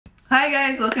Hi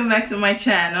guys, welcome back to my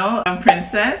channel. I'm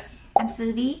Princess. I'm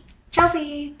Suvi.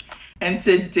 Chelsea. And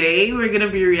today we're gonna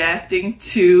be reacting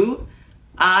to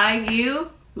IU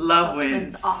Love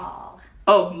Wins All.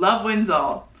 Oh, Love Wins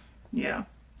All. Yeah.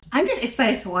 I'm just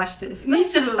excited to watch this.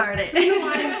 Let's just start it. It's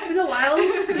been a while.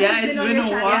 Yeah, it's been a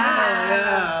while.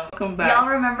 Yeah. Welcome back. Y'all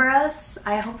remember us?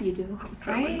 I hope you do.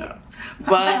 Probably Right? not.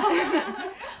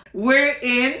 But we're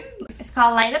in It's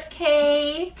called Light Up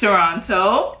K.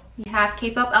 Toronto. We have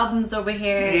K-pop albums over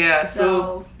here. Yeah,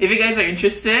 so if you guys are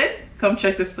interested, come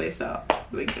check this place out.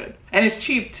 Really good. And it's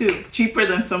cheap too. Cheaper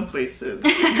than some places.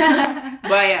 But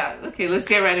yeah, okay, let's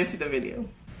get right into the video.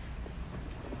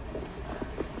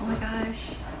 Oh my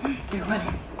gosh. You're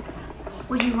running.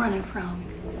 What are you running from?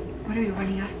 What are we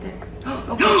running after?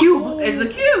 Oh, a cube! It's a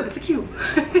cube! It's a cube.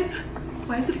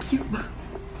 Why is it a cube?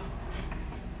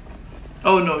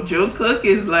 Oh no, Jungkook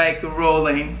is like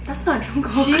rolling. That's not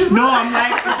Jungkook. No, I'm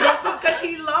like Jungkook because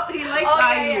he likes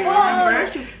IU. Remember?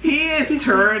 He is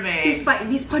turning. He's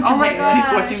fighting. He's punching. Oh my the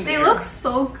air. gosh. They look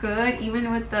so good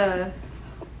even with the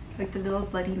little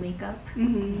bloody makeup.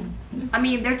 I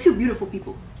mean, they're two beautiful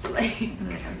people. So like,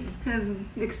 Literally.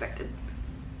 expected.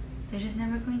 They're just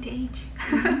never going to age.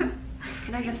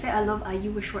 Can I just say I love IU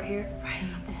with short hair? Right.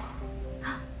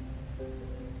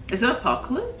 Is it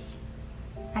Apocalypse?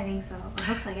 I think so. It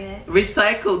looks like it.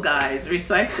 Recycle, guys.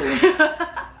 Recycle.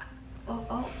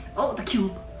 Oh, the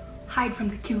cube. Hide from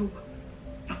the cube.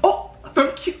 Oh,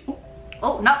 from Cube.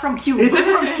 Oh, not from cube. Is it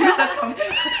from Cube that comes?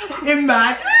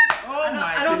 Imagine. Oh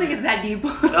my I don't think it's that deep.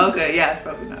 Okay, yeah, it's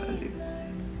probably not that deep.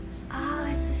 Oh,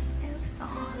 it's this new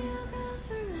song.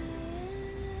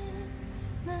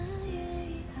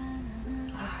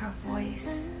 Oh, her voice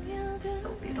is so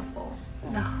beautiful.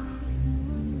 No.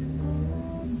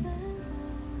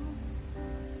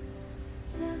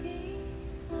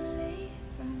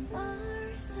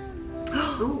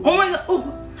 Oh my god.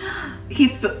 Oh.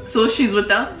 So she's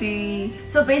without the...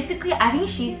 So basically, I think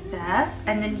she's deaf,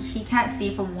 and then he can't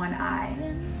see from one eye.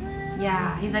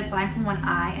 Yeah, he's like blind from one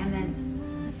eye, and then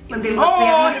When they through look,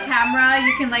 the camera,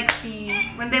 you can like see.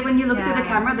 when you look through the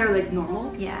camera, they're like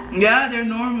normal. Yeah. Yeah, they're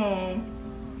normal.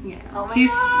 Yeah. Oh my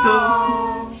He's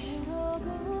gosh.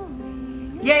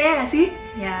 Yeah. See?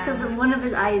 Yeah. Because one of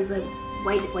his eyes like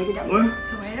whited out. What?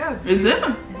 So wait up. Is it?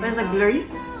 But it's like blurry.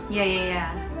 Yeah.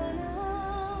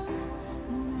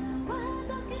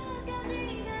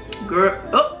 Girl.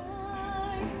 Oh.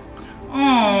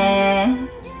 Aww.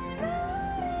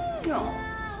 No.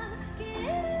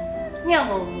 No.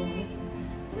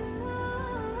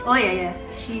 Oh yeah.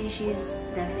 She's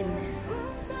deaf in this.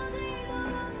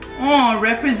 Oh,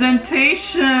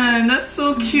 representation. That's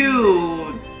so cute.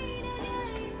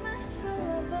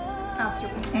 Oh,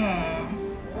 cute. Aww.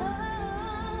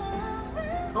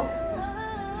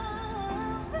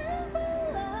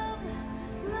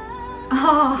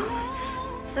 Oh,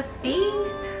 it's a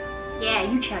feast. Yeah,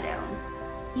 you chow down.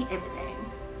 Eat everything.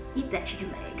 Eat that chicken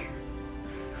leg.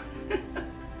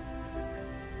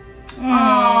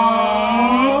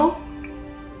 Aww.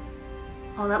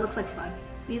 Oh, that looks like fun.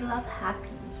 We love happy.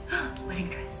 Wedding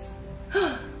dress.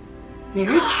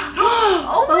 Marriage?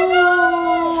 Oh my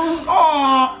gosh.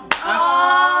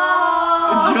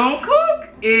 Aww. Jungkook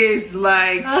is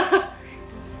like...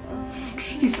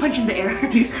 He's punching the air.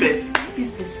 He's pissed.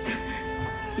 He's pissed.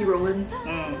 He rolling.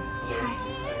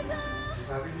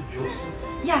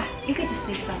 Yeah, you could just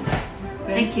leave them.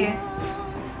 Thank you.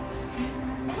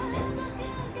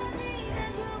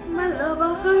 My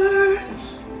lover.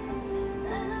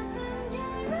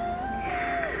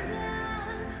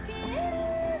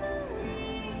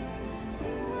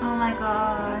 Oh my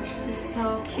gosh, this is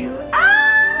so cute.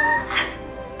 Ah!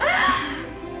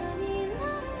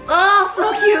 Oh,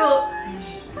 so cute.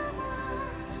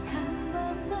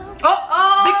 Oh,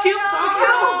 the cube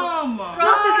from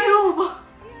Not the cube.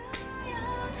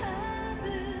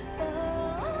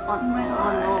 Oh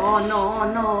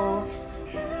no.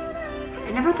 I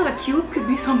never thought a cube could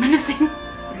be so menacing.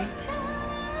 Right.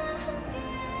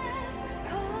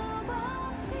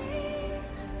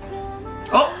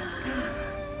 Oh.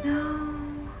 No.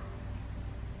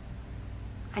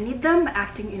 I need them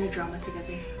acting in a drama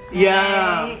together.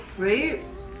 Yeah. Right?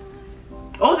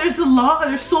 Oh, there's a lot.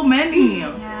 There's so many.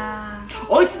 Yeah.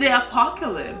 Oh, it's the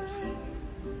apocalypse.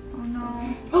 Oh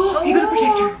no. Oh, he got a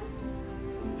projector.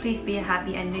 Please be a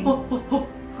happy ending. Oh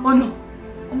no.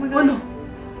 Oh my god. Oh no.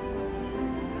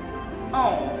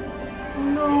 Oh. Oh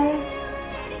no.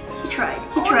 He tried.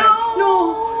 Oh, No.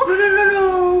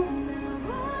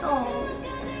 Oh.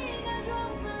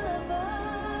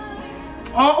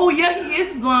 Oh, yeah, he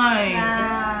is blind.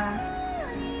 Yeah.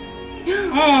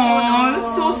 Oh,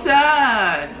 it's so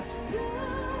sad.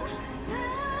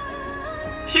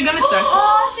 She's gonna start.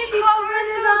 Oh, she covers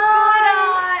the good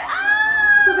eye.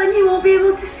 Ah. So then you won't be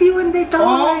able to see when they die.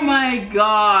 Oh my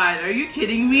god, are you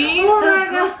kidding me? Oh The my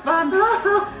God.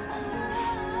 goosebumps.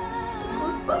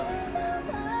 Goosebumps.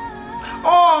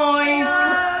 Oh, he's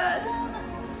God.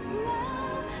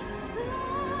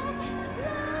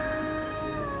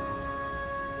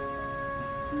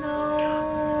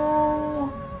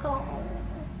 No. Oh,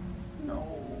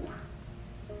 no.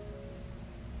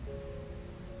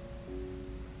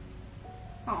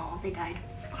 Oh, they died.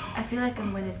 I feel like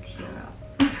I'm gonna tear up.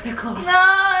 They're close.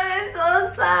 No, it's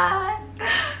so sad.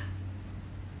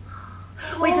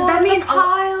 Wait, does that mean the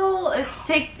pile? It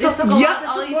took a yeah, lot, it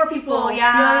all took these more people. people.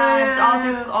 Yeah,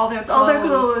 Yeah. it's all their It's all their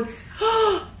clothes.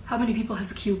 How many people has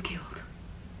the cube killed?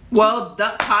 well,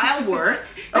 the pile worth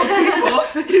of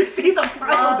people. You see the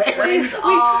pile there.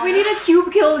 We need a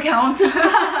cube kill count.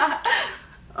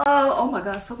 Oh my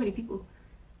god, so many people.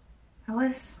 That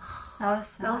was sad.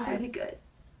 That was really good.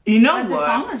 You know But the what?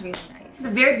 song was really nice. It's a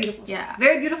very beautiful song. Yeah.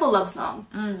 Very beautiful love song.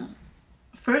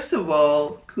 First of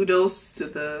all, kudos to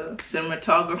the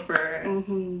cinematographer.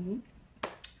 Mm-hmm.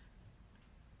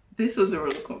 This was a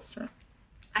roller coaster.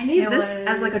 I need It this was-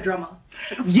 as like a drama.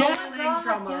 Yeah. Full-length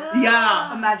drama.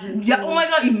 Yeah. Imagine. Yeah, oh my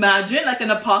god, imagine like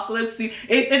an apocalypse scene.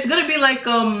 It's gonna be like,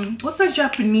 what's that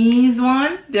Japanese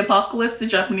one? The Apocalypse, the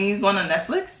Japanese one on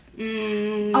Netflix?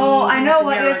 Oh, I know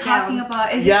what narrow you're it talking down.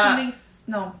 about. Is Yeah. it something?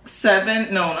 No,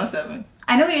 7? No, not 7.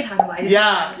 I know what you're talking about. I just-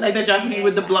 Yeah, like the Japanese Yeah,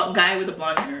 with the yeah. guy with the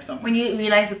blonde hair or something. When you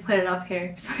realize to put it up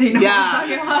here, so they know Yeah,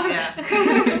 what I'm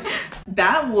talking about. yeah.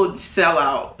 That would sell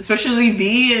out, especially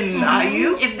V and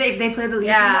IU. If they play the lead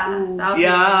Yeah, singer, ooh. that would be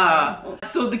Yeah.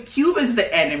 So the cube is the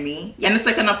enemy, and it's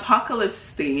like an apocalypse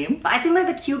theme. But I think like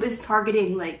the cube is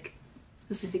targeting like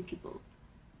specific people.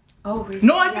 Oh, really?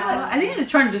 No, I feel Yeah. like I think it's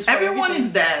trying to destroy everyone everything.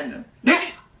 is dead.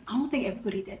 I don't think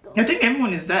everybody did though. I think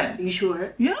everyone is dead. Are you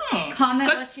sure? Yeah. Comment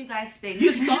 'Cause what you guys think.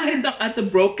 you saw it at the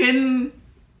broken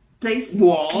Place?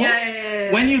 wall.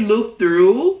 Yeah. When you look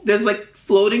through, there's like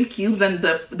floating cubes and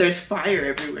there's fire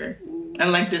everywhere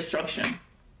and like destruction.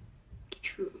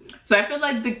 True. So I feel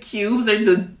like the cubes are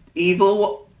the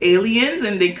evil aliens,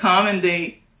 and they come and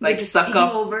they like just suck take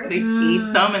up, you over? they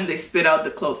eat them, and they spit out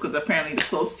the clothes because apparently the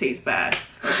clothes taste bad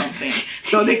or something.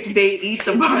 So they eat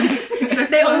the bodies.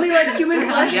 They only like human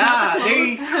flesh. Yeah, not the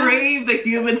they clothes. crave the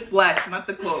human flesh, not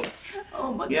the clothes.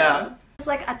 Oh my god. Yeah. It's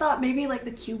like I thought maybe like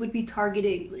the cube would be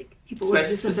targeting like people with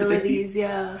Specific disabilities.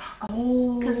 Yeah.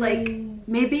 Oh. Because like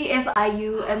maybe if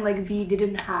IU and like V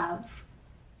didn't have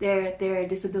their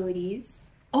disabilities.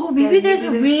 Oh, maybe Yeah, there's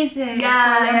a maybe- reason.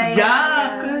 Yeah,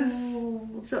 Yeah,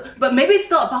 because So, but maybe it's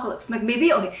still apocalypse. Like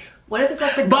maybe okay. What if it's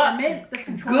like the But government that's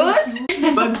controlling the cube?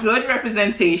 good, but good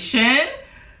representation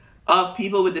of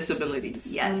people with disabilities.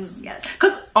 Yes. Yes.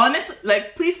 Because honestly,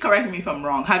 like, please correct me if I'm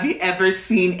wrong. Have you ever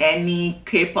seen any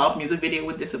K-pop music video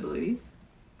with disabilities?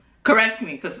 Correct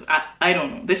me, because I don't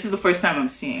know. This is the first time I'm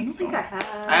seeing. I don't think I have.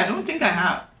 I don't think I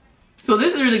have. So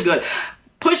this is really good.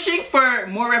 Pushing for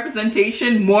more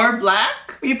representation, more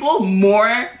black people,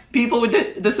 more people with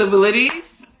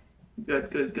disabilities.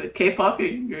 Good. K-pop,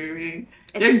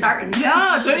 It's starting.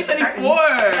 Yeah, It's 2024.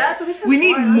 Yeah, 2024. We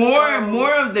need Let's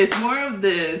go. more of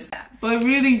this. But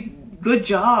really, good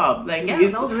job. Like, Yeah,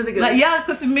 it's, that was really good. Like, yeah,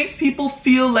 because it makes people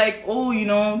feel like, oh, you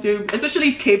know, they're,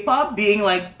 especially K-pop being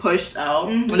like pushed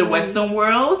out in the Western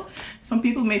world. Some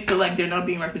people may feel like they're not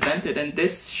being represented, and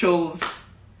this shows.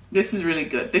 This is really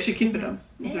good. They should keep it up.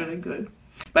 It's really good.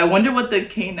 But I wonder what the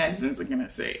K-netizens are gonna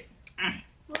say.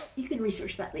 Well, you can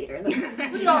research that later.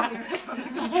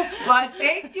 But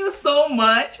thank you so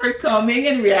much for coming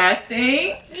and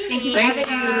reacting. Thank you. Thank for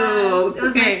having you. us. It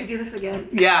was Okay. nice to do this again.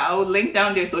 Yeah, I will link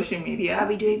down their social media. Are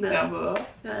we doing the down below.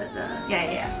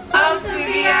 Yeah. Come to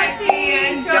BRT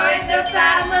and join the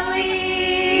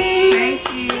family. Thank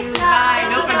you. Bye.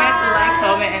 Don't forget to like,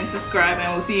 comment, and subscribe,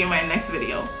 and we'll see you in my next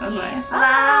video. Bye-bye.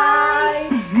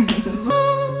 Bye.